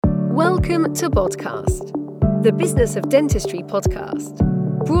Welcome to Podcast, the Business of Dentistry podcast,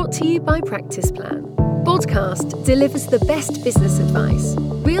 brought to you by Practice Plan. Podcast delivers the best business advice,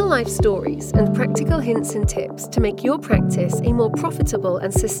 real-life stories, and practical hints and tips to make your practice a more profitable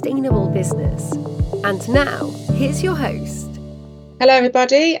and sustainable business. And now, here's your host. Hello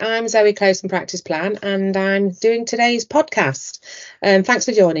everybody, I'm Zoe Close from Practice Plan and I'm doing today's podcast. Thanks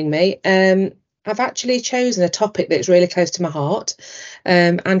for joining me. I've actually chosen a topic that's really close to my heart,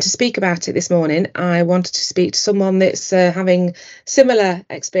 and to speak about it this morning I wanted to speak to someone that's having similar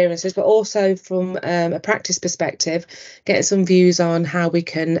experiences, but also from a practice perspective, getting some views on how we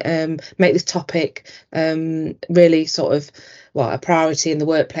can make this topic really sort of a priority in the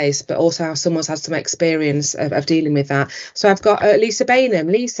workplace, but also how someone's had some experience of dealing with that. So I've got Lisa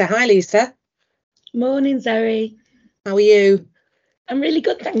Bainham. Lisa, hi Lisa. Morning, Zoe. How are you? I'm really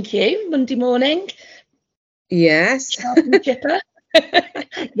good, thank you. Monday morning. Yes. Chipper.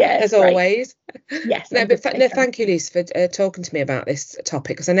 Yes, as always. Yes. Thank you, Lisa, for talking to me about this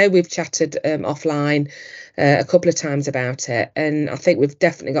topic, because I know we've chatted offline a couple of times about it, and I think we've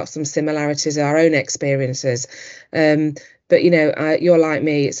definitely got some similarities in our own experiences. But you're like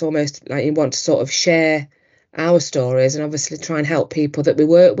me. It's almost like you want to sort of share our stories and obviously try and help people that we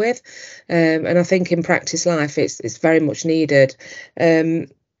work with, and I think in practice life it's very much needed.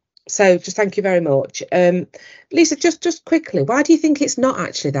 So just thank you very much. Lisa, just quickly, why do you think it's not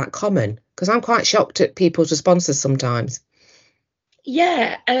actually that common? Because I'm quite shocked at people's responses sometimes.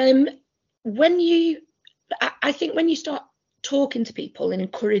 Yeah, I think when you start talking to people and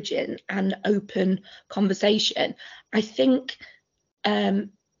encouraging an open conversation, I think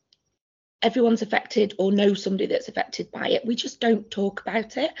everyone's affected or knows somebody that's affected by it. We just don't talk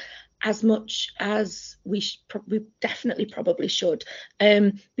about it as much as we definitely probably should,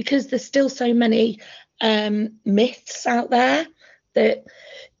 because there's still so many myths out there that,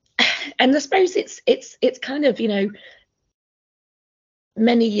 and I suppose it's kind of,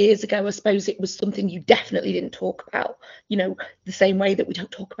 many years ago, I suppose it was something you definitely didn't talk about, the same way that we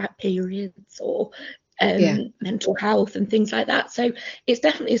don't talk about periods or mental health and things like that. So it's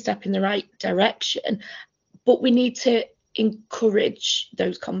definitely a step in the right direction, but we need to encourage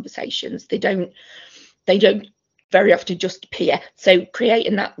those conversations. They don't very often just appear. So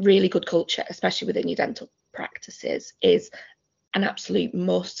creating that really good culture, especially within your dental practices, is an absolute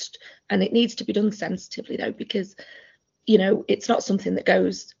must, and it needs to be done sensitively though, because it's not something that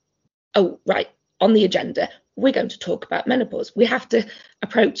goes, oh right, on the agenda we're going to talk about menopause. We have to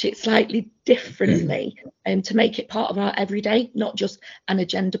approach it slightly differently, and to make it part of our everyday, not just an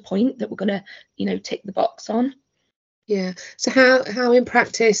agenda point that we're going to tick the box on. Yeah. So how in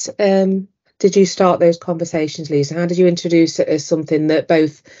practice did you start those conversations, Lisa? How did you introduce it as something that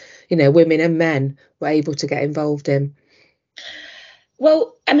both women and men were able to get involved in?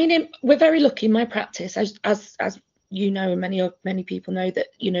 Well, I mean, we're very lucky in my practice, as and many people know, that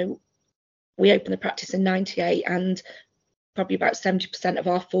we opened the practice in 98, and probably about 70% of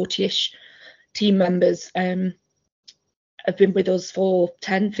our 40-ish team members have been with us for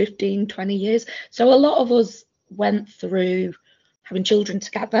 10, 15, 20 years. So a lot of us went through having children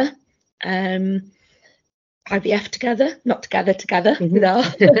together, IVF together, not together with our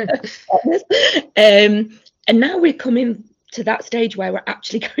partners. And now we're coming to that stage where we're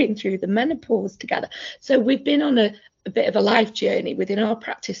actually going through the menopause together. So we've been on a bit of a life journey within our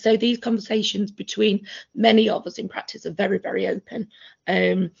practice. So these conversations between many of us in practice are very, very open.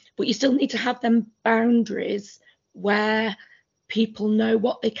 But you still need to have them boundaries where people know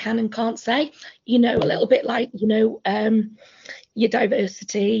what they can and can't say, a little bit like, your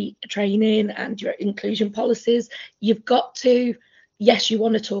diversity training and your inclusion policies. You've got to, yes, you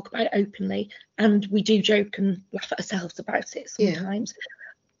want to talk about it openly, and we do joke and laugh at ourselves about it sometimes,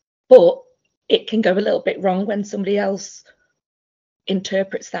 but it can go a little bit wrong when somebody else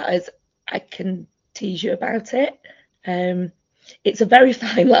interprets that as, I can tease you about it. It's a very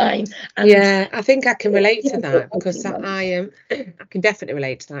fine line. And I think I can relate to that, because I can definitely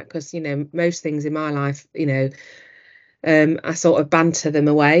relate to that, because most things in my life, I sort of banter them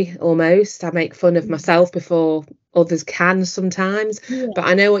away almost. I make fun of myself before others can sometimes. But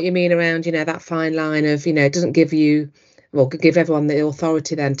I know what you mean around that fine line of it doesn't give everyone the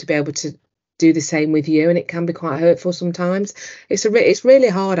authority then to be able to do the same with you, and it can be quite hurtful sometimes. It's really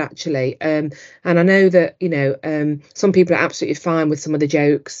hard actually, and I know that some people are absolutely fine with some of the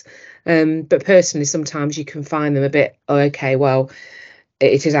jokes, but personally sometimes you can find them a bit, okay, well,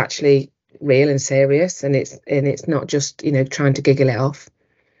 it is actually real and serious, and it's not just trying to giggle it off.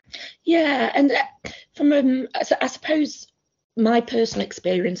 And from I suppose my personal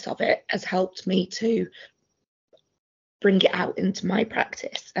experience of it has helped me to bring it out into my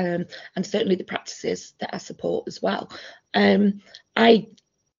practice, and certainly the practices that I support as well. I,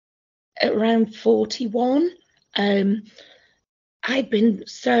 at around 41,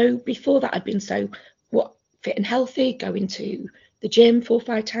 before that I'd been so fit and healthy, going to the gym 4 or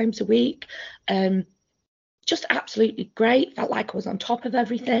 5 times a week, just absolutely great, felt like I was on top of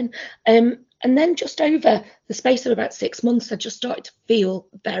everything. And then just over the space of about 6 months, I just started to feel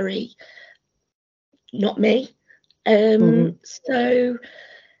very not me. So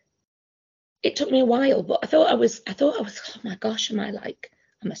it took me a while, but I thought I was, oh my gosh, am I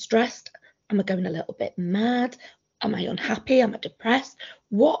stressed? Am I going a little bit mad? Am I unhappy? Am I depressed?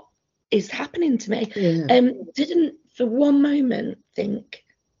 What is happening to me? Didn't for one moment think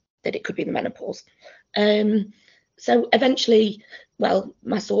that it could be the menopause. So eventually, well,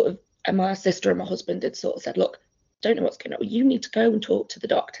 my sister and my husband had sort of said, look, don't know what's going on. You need to go and talk to the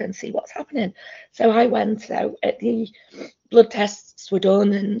doctor and see what's happening. So I went. So the blood tests were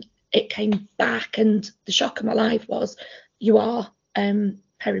done, and it came back, and the shock of my life was, you are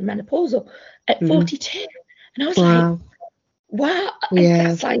perimenopausal at 42. And I was like, wow,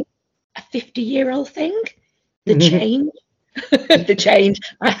 that's like a 50-year-old thing. The change. The change.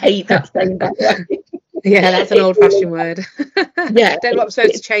 I hate that saying, by the way. Yeah, that's an old-fashioned word. Yeah, don't know what I'm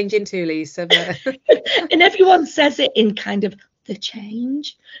supposed to change into, Lisa. But and everyone says it in kind of the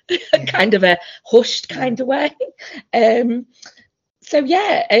change, kind of a hushed kind of way. So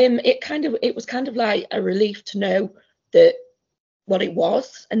yeah, it was kind of like a relief to know that what it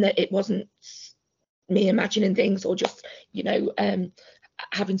was, and that it wasn't me imagining things, or just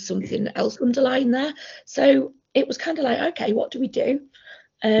having something else underlying there. So it was kind of like, okay, what do we do?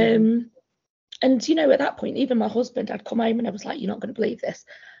 And at that point, even my husband, I'd come home and I was like, you're not going to believe this,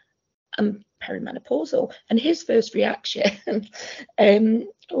 I'm perimenopausal. And his first reaction,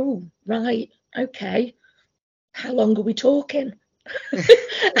 oh right, okay, how long are we talking? It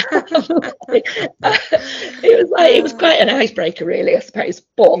was quite an icebreaker, really, I suppose,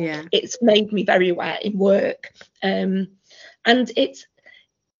 but it's made me very aware in work, and it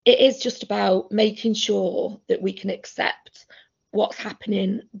is just about making sure that we can accept what's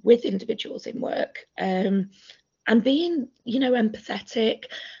happening with individuals in work, and being empathetic,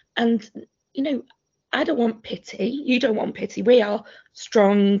 and I don't want pity, you don't want pity, we are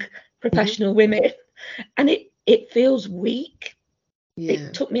strong professional women, and it feels weak.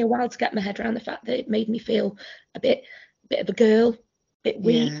 It took me a while to get my head around the fact that it made me feel a bit of a girl, a bit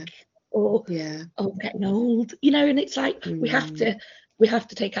weak, or I'm getting old, and it's like we have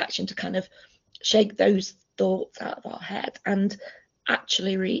to take action to kind of shake those thoughts out of our head, and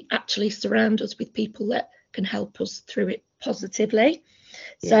actually surround us with people that can help us through it positively.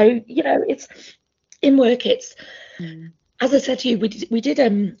 So it's in work, it's as I said to you, we did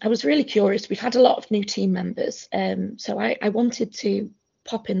I was really curious. We've had a lot of new team members, so I wanted to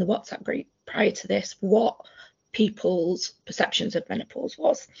pop in the WhatsApp group prior to this what people's perceptions of menopause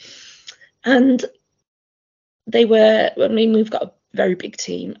was, and we've got a very big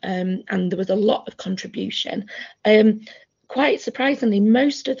team, and there was a lot of contribution. Quite surprisingly,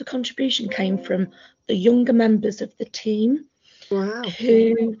 most of the contribution came from the younger members of the team. Wow.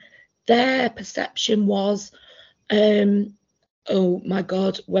 Who their perception was, oh my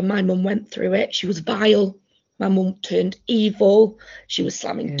God, when my mum went through it, she was vile. My mum turned evil. She was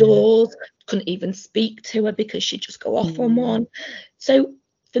slamming doors, couldn't even speak to her because she'd just go off on one. So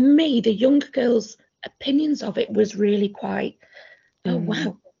for me, the younger girls' opinions of it was really quite, oh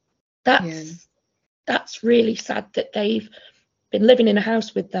wow, that's really sad that they've been living in a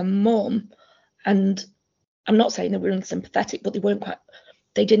house with their mum, and I'm not saying they were unsympathetic, but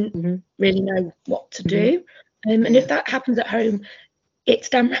they didn't really know what to do. And if that happens at home, it's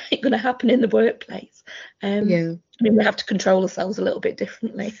damn right going to happen in the workplace. I mean, we have to control ourselves a little bit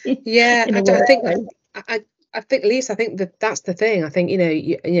differently. I think, Lisa, I think that's the thing. I think,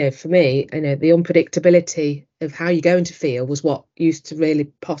 for me, the unpredictability of how you're going to feel was what used to really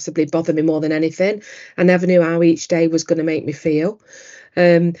possibly bother me more than anything. I never knew how each day was going to make me feel.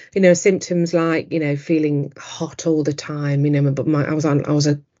 Symptoms like, feeling hot all the time, but I was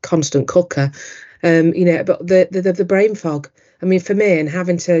a constant cooker, but the brain fog. I mean, for me, and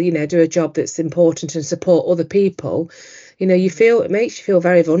having to, do a job that's important and support other people, it makes you feel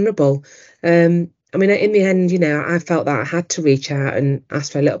very vulnerable. I mean, in the end, I felt that I had to reach out and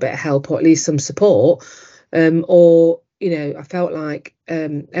ask for a little bit of help, or at least some support, or I felt like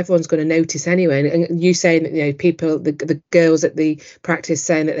everyone's going to notice anyway. And you saying that, people, the girls at the practice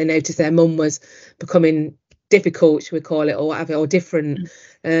saying that they noticed their mum was becoming difficult, should we call it, or whatever, or different.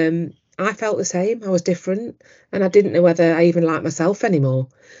 I felt the same. I was different, and I didn't know whether I even liked myself anymore.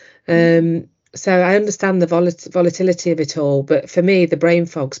 So I understand the volatility of it all, but for me, the brain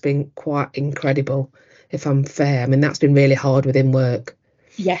fog's been quite incredible, if I'm fair. I mean, that's been really hard within work.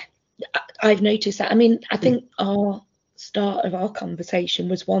 Yeah, I've noticed that. I mean, I think our start of our conversation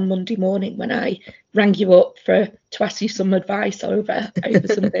was one Monday morning when I rang you up to ask you some advice over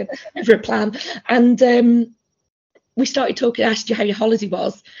something, over a plan. And we started talking, I asked you how your holiday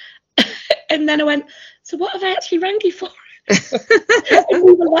was. And then I went, so what have I actually rang you for? And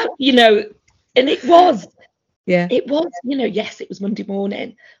we were like, and it was, yes, it was Monday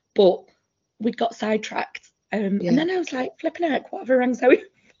morning, but we got sidetracked. And then I was like, flipping out, what have I rang Zoe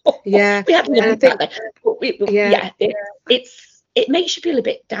for? Yeah. We had to live that there. It makes you feel a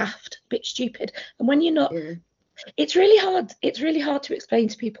bit daft, a bit stupid. And when you're not, it's really hard. It's really hard to explain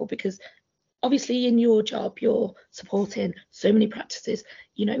to people, because obviously in your job, you're supporting so many practices,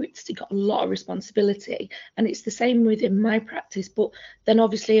 it's got a lot of responsibility, and it's the same within my practice. But then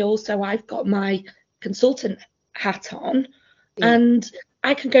obviously also I've got my consultant hat on, and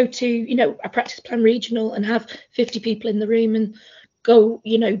I can go to, a practice plan regional and have 50 people in the room and go,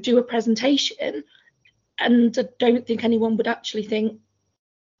 do a presentation. And I don't think anyone would actually think,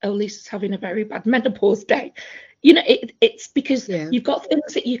 oh, Lisa's having a very bad menopause day. It's because you've got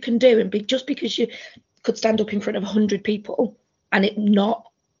things that you can do, and just because you could stand up in front of 100 people and it not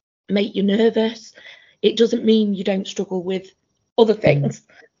make you nervous, it doesn't mean you don't struggle with other things.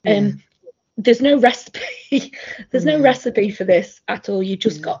 There's no recipe. There's no recipe for this at all. You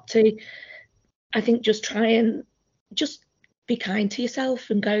just got to, I think, just try and just be kind to yourself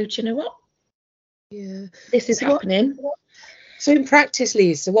and go, do you know what? This is happening. So in practice,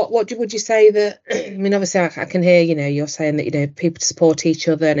 Lisa, what would you say that, I mean, obviously I can hear, you're saying that, people support each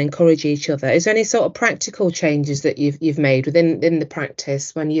other and encourage each other. Is there any sort of practical changes that you've made within the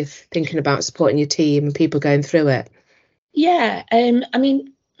practice when you're thinking about supporting your team and people going through it? Yeah, I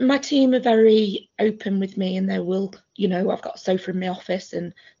mean, my team are very open with me, and they will, I've got a sofa in my office,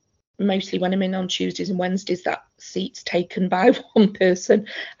 and mostly when I'm in on Tuesdays and Wednesdays, that seat's taken by one person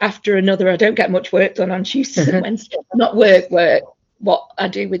after another. I don't get much work done on Tuesdays and Wednesdays. Not work. What I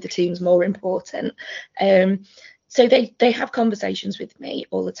do with the team's more important. So they have conversations with me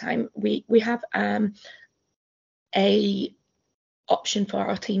all the time. We have a option for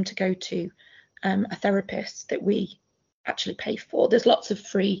our team to go to a therapist that we actually pay for. There's lots of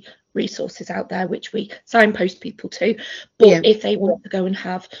free resources out there which we signpost people to, but if they want to go and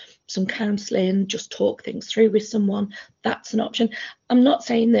have some counselling, just talk things through with someone, that's an option. I'm not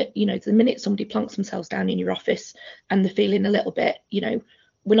saying that, the minute somebody plonks themselves down in your office and they're feeling a little bit,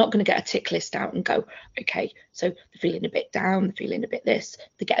 we're not going to get a tick list out and go, okay, so they're feeling a bit down, they're feeling a bit this,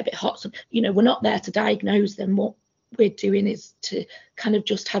 they get a bit hot. So, we're not there to diagnose them. What we're doing is to kind of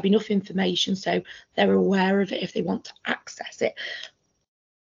just have enough information so they're aware of it if they want to access it.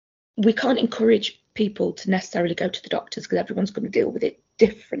 We can't encourage people to necessarily go to the doctors, because everyone's going to deal with it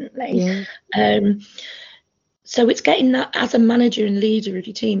differently. So it's getting that, as a manager and leader of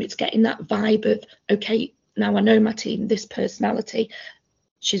your team, it's getting that vibe of, okay, now I know my team, this personality,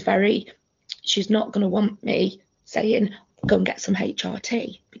 she's not going to want me saying, go and get some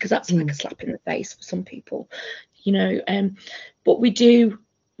HRT, because that's like a slap in the face for some people, but we do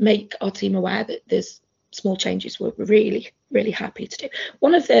make our team aware that there's small changes we're really, really happy to do.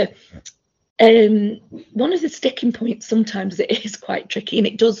 One of the sticking points sometimes that is quite tricky, and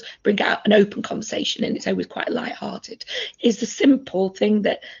it does bring out an open conversation, and it's always quite light-hearted, is the simple thing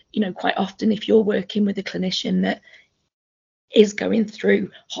that, quite often if you're working with a clinician that is going through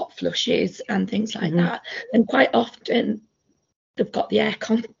hot flushes and things like that, and quite often they've got the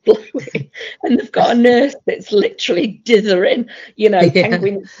aircon blowing and they've got a nurse that's literally dithering,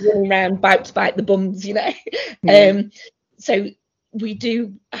 penguins running around about to bite the bums, So we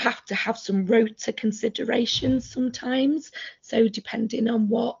do have to have some rota considerations sometimes. So depending on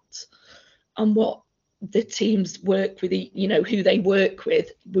what the teams work with, who they work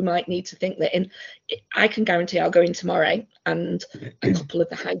with, we might need to think that I can guarantee I'll go in tomorrow and a couple of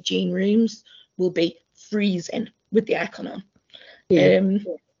the hygiene rooms will be freezing with the aircon on.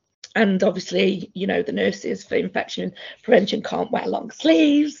 And obviously, the nurses for infection prevention can't wear long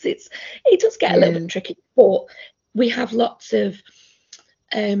sleeves. It does get a little bit tricky, but we have lots of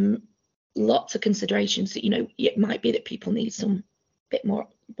considerations that, it might be that people need some bit more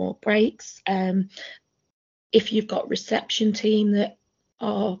breaks. If you've got reception team that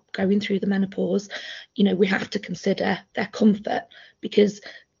are going through the menopause, we have to consider their comfort, because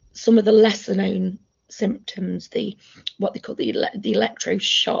some of the lesser known symptoms, what they call the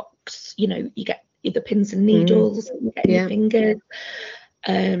electroshocks, you get the pins and needles you get in your fingers,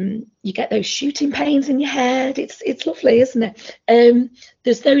 You get those shooting pains in your head. It's lovely, isn't it?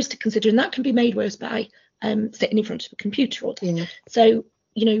 There's those to consider, and that can be made worse by sitting in front of a computer all day. Yeah. So,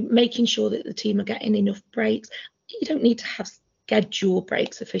 making sure that the team are getting enough breaks. You don't need to have schedule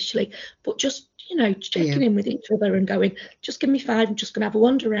breaks officially, but just checking in with each other and going, just give me 5, I'm just going to have a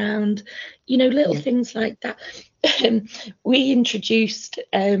wander around, little things like that. We introduced,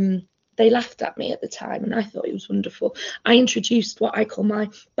 they laughed at me at the time, and I thought it was wonderful. I introduced what I call my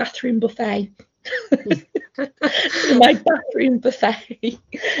bathroom buffet. My bathroom buffet.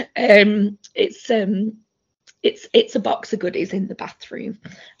 It's a box of goodies in the bathroom,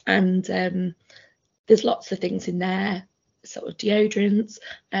 and there's lots of things in there, sort of deodorants,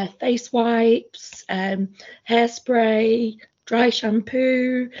 face wipes, hairspray, dry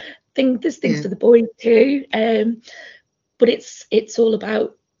shampoo. There's things for the boys too, but it's all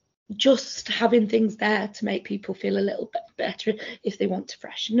about just having things there to make people feel a little bit better if they want to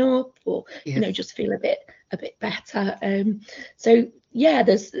freshen up, or just feel a bit better. So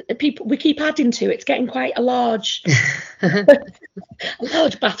there's people, we keep adding to it. It's getting quite a large a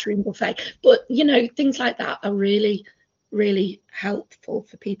large bathroom buffet, but things like that are really, really helpful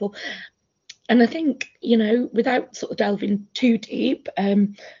for people. And I think, without sort of delving too deep,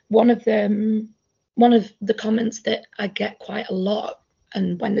 one of the comments that I get quite a lot,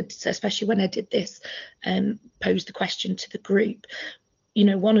 and especially when I did this, posed the question to the group,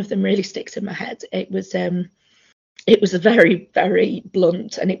 one of them really sticks in my head. It was a very, very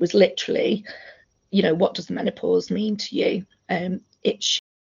blunt, and it was literally, what does menopause mean to you? And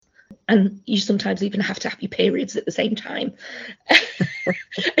you sometimes even have to have your periods at the same time.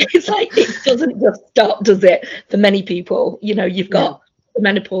 It's like, it doesn't just stop, does it? For many people, you've got the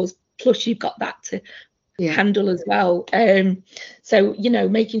menopause, plus you've got that to handle as well. So,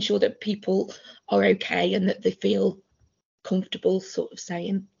 making sure that people are okay and that they feel comfortable sort of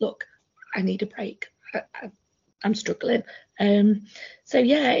saying, look, I need a break. I'm struggling. So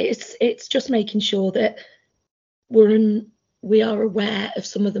it's just making sure that we are aware of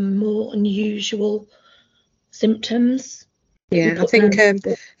some of the more unusual symptoms. I think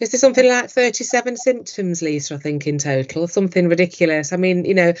is there something like 37 symptoms, Lisa, I think, in total, something ridiculous. I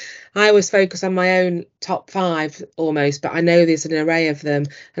mean, I always focus on my own top 5 almost, but I know there's an array of them,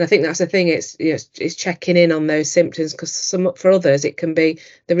 and I think that's the thing. It's checking in on those symptoms, because for others it can be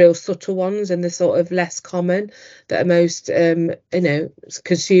the real subtle ones and the sort of less common that are most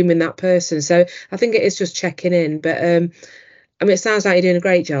consuming that person. So I think it is just checking in. But I mean, it sounds like you're doing a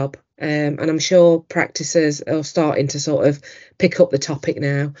great job. And I'm sure practices are starting to sort of pick up the topic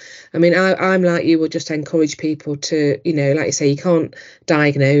now. I mean, I'm like you, would just encourage people to, like you say, you can't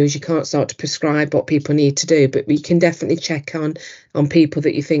diagnose, you can't start to prescribe what people need to do, but we can definitely check on people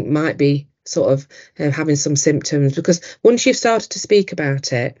that you think might be sort of having some symptoms, because once you've started to speak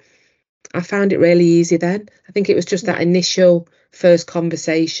about it, I found it really easy then. I think it was just that initial first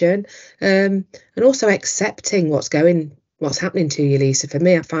conversation, and also accepting what's happening to you, Lisa. For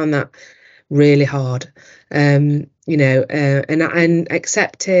me, I found that really hard, and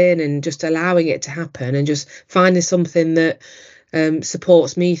accepting and just allowing it to happen, and just finding something that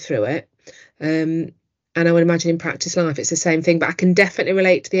supports me through it. And I would imagine in practice life it's the same thing, but I can definitely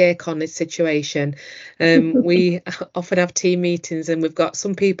relate to the aircon situation. We often have team meetings, and we've got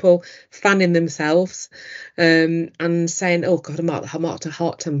some people fanning themselves and saying, oh God, I'm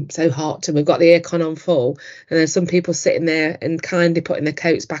hot, I'm so hot, and we've got the aircon on full, and then some people sitting there and kindly putting their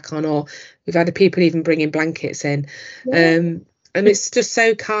coats back on, or we've had people even bringing blankets in. And it's just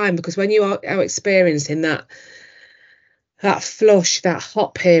so kind, because when you are experiencing that flush, that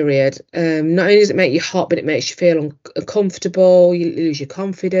hot period, not only does it make you hot, but it makes you feel uncomfortable, you lose your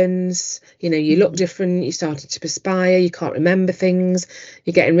confidence, you look different, you're starting to perspire, you can't remember things,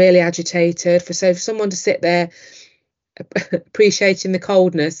 you're getting really agitated. For someone to sit there appreciating the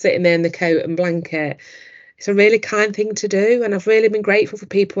coldness, sitting there in the coat and blanket, it's a really kind thing to do. And I've really been grateful for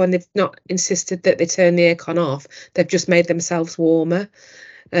people when they've not insisted that they turn the aircon off, they've just made themselves warmer.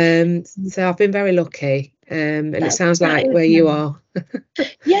 So I've been very lucky, and it sounds like where you are.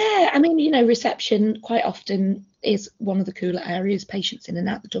 I mean, reception quite often is one of the cooler areas, patients in and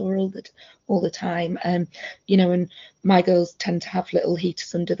out the door all the time, and my girls tend to have little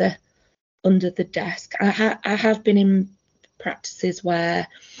heaters under the desk. I have been in practices where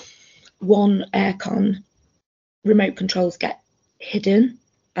one aircon remote controls get hidden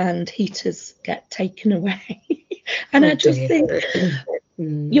and heaters get taken away. And I just think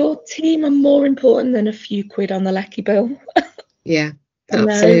your team are more important than a few quid on the lecky bill. Yeah,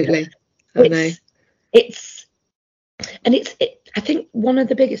 absolutely. I know. I think one of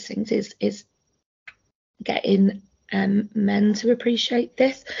the biggest things is getting men to appreciate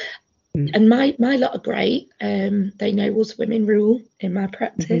this. And my lot are great. They know us women rule in my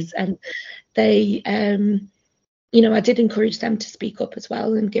practice, and they, I did encourage them to speak up as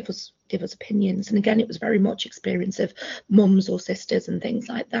well and give us opinions. And again, it was very much experience of mums or sisters and things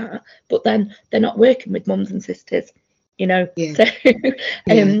like that. But then they're not working with mums and sisters, So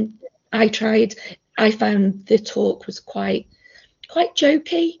I found the talk was quite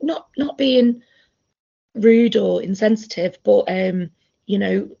jokey, not being rude or insensitive, but they're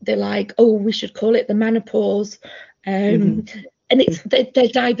like, oh, we should call it the menopause, and they're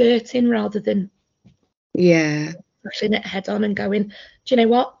diverting rather than pushing it head on and going, do you know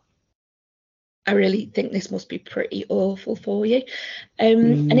what, I really think this must be pretty awful for you.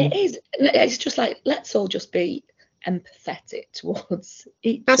 And it's just like, let's all just be empathetic towards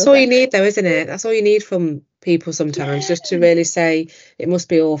each That's other. all you need though, isn't it? That's all you need from people sometimes, just to really say, it must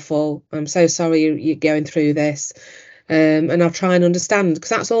be awful, I'm so sorry you're going through this, and I'll try and understand, because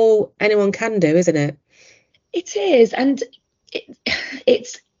that's all anyone can do, isn't it? It is. And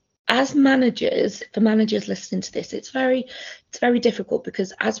it's as managers, for managers listening to this, it's very difficult,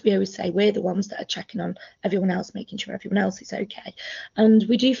 because as we always say, we're the ones that are checking on everyone else, making sure everyone else is okay, and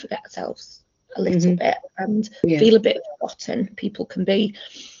we do forget ourselves a little bit and feel a bit forgotten. People can be,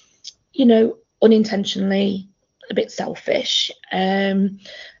 unintentionally a bit selfish, and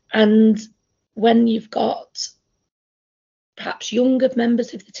when you've got perhaps younger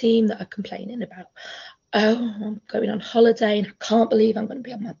members of the team that are complaining about, oh, I'm going on holiday and I can't believe I'm going to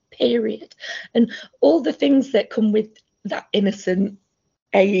be on my period, and all the things that come with that innocent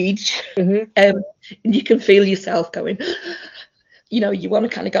age, you can feel yourself going, you want to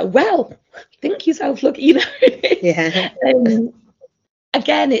kind of go, well, think yourself, look,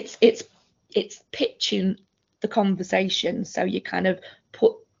 again, it's pitching the conversation so you kind of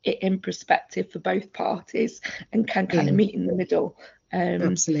put it in perspective for both parties and can kind of meet in the middle.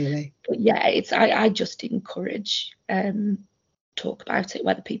 Absolutely. But I just encourage talk about it,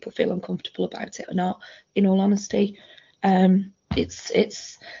 whether people feel uncomfortable about it or not. In all honesty,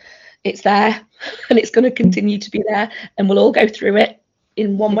 it's there, and it's going to continue to be there, and we'll all go through it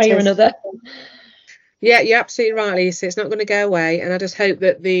in one way or another. Yeah, you're absolutely right, Lisa. It's not going to go away, and I just hope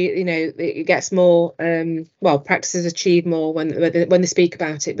that it gets more. Practices achieve more when they speak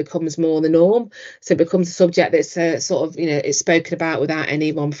about it, becomes more the norm. So it becomes a subject that's it's spoken about without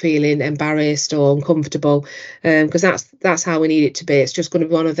anyone feeling embarrassed or uncomfortable, because that's how we need it to be. It's just going to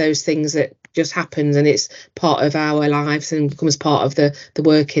be one of those things that just happens, and it's part of our lives and becomes part of the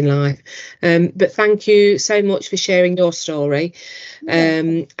working life. But thank you so much for sharing your story.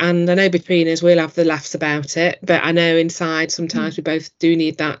 And I know between us we'll have the laughs about it, but I know inside sometimes we both do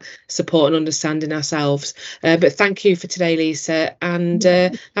need that support and understanding ourselves. But thank you for today, Lisa, and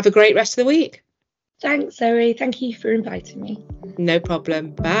have a great rest of the week. Thanks, Zoe. Thank you for inviting me. No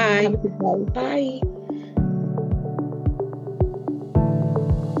problem. Bye. Have a good day. Bye.